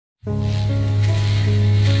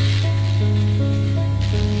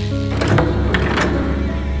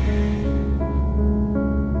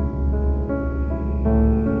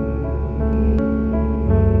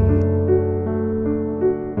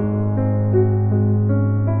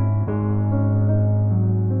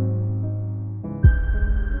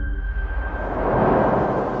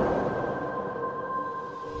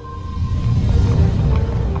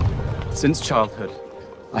Since childhood,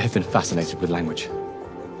 I have been fascinated with language.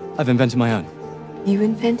 I've invented my own. You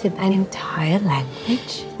invented an entire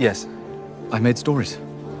language? Yes. I made stories.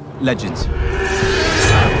 Legends.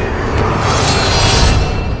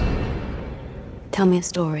 Tell me a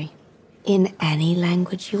story. In any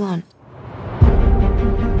language you want.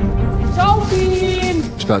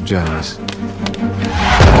 It's about journeys.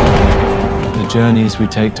 The journeys we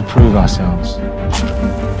take to prove ourselves.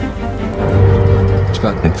 It's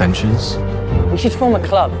about adventures. We should form a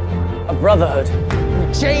club, a brotherhood.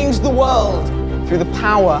 Change the world through the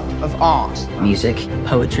power of art. Music,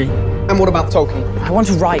 poetry. And what about talking? I want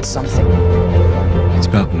to write something. It's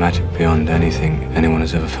about magic beyond anything anyone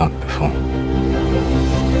has ever felt before.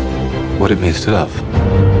 What it means to love.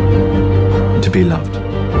 To be loved.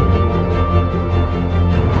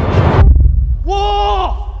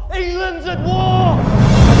 War! England's at war!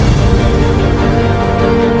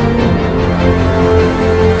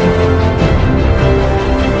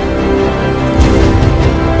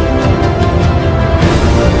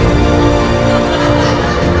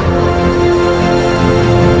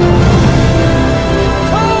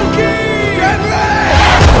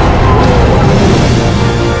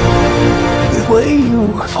 The way you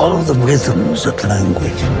follow the rhythms of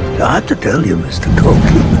language. I have to tell you, Mr.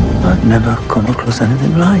 Tolkien, I've never come across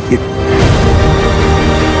anything like it.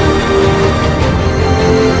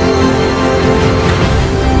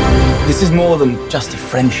 This is more than just a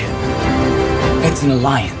friendship. It's an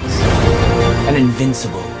alliance. An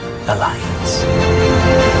invincible alliance.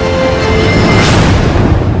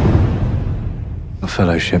 A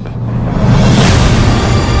fellowship.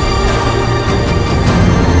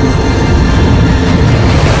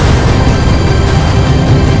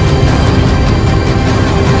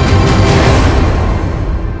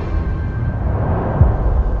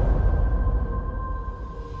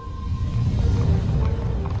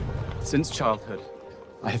 Since childhood,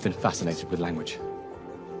 I have been fascinated with language.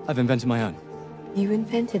 I've invented my own. You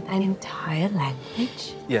invented an entire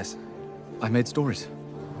language? Yes. I made stories.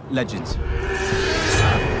 Legends.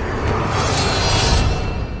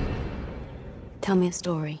 Tell me a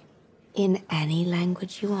story. In any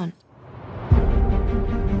language you want.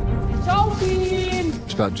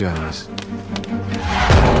 It's about journeys.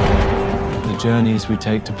 The journeys we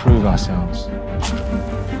take to prove ourselves.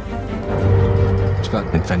 It's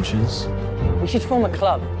about adventures. We should form a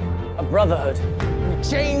club, a brotherhood.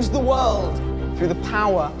 Change the world through the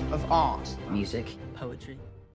power of art. Music, poetry.